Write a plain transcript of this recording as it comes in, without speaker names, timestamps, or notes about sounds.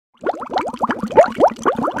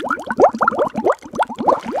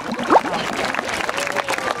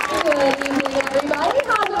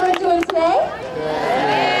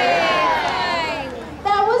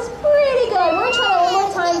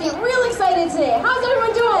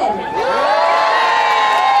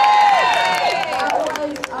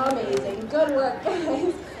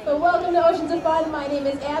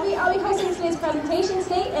name is Abby. I'll be hosting today's presentation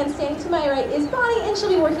today, and standing to my right is Bonnie, and she'll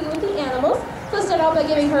be working with the animals. So let's start out by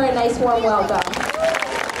giving her a nice warm welcome.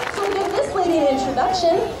 So we'll give this lady an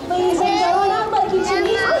introduction. Ladies and gentlemen, I'd like you to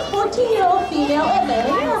meet our 14-year-old female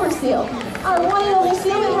Atlantic harbor seal. Our one and only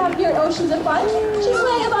seal we have here at Oceans of Fun. She's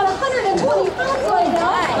weighing about 120 pounds right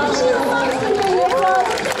now, and she loves to hear your applause.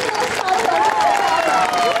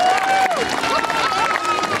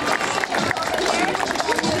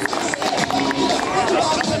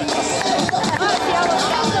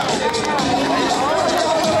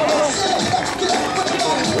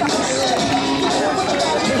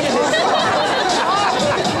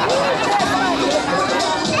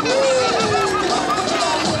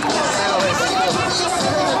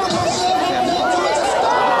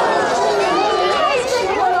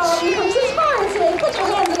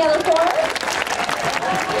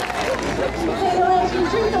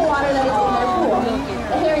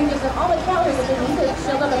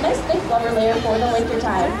 Layer for the winter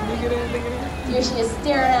time. Here she is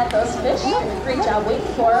staring at those fish. Great job waiting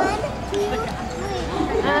for them.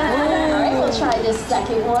 Alright, we'll try this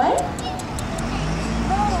second one.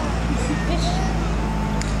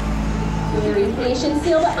 Very patient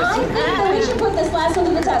seal, but I think that we should put this last one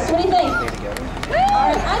to the test. What do you think?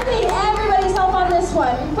 Alright, I need everybody's help on this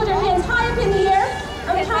one. Put your hands high up in the air.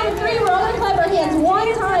 On the count of 3, we're all going to clap our hands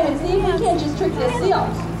one time and see if we can't just trick this seal.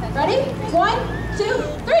 Ready? 1, 2,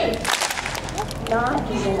 3. Not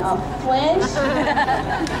even a flinch.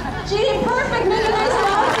 She did perfect. Make a nice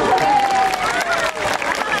mouth.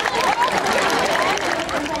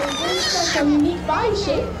 Such a unique body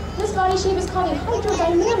shape. This body shape is called a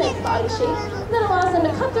hydrodynamic body shape that allows them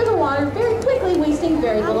to cut through the water very quickly, wasting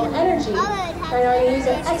very little energy. Right now, you use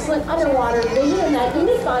an excellent underwater vision in that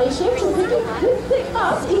unique body shape to pick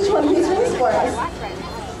up each one of these rings for us.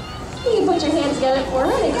 You can put your hands together for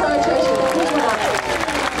her and encourage her to pick one up.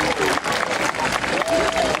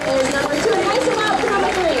 There's number 2, and nice and loud for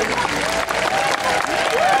number 3.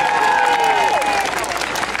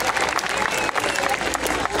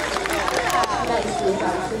 Nicely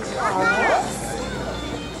done, please follow us.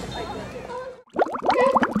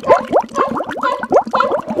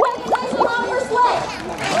 Nice and loud for Slay.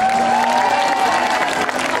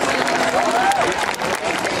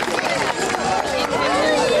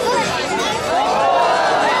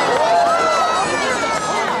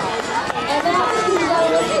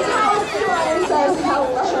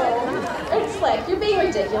 You're being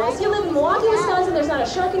ridiculous. You live in Milwaukee, Wisconsin, there's not a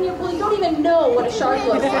shark in your pool. You don't even know what a shark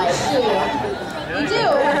looks like, do you? You do?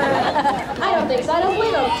 I don't think so. I don't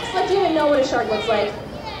believe them. Just like you even know what a shark looks like.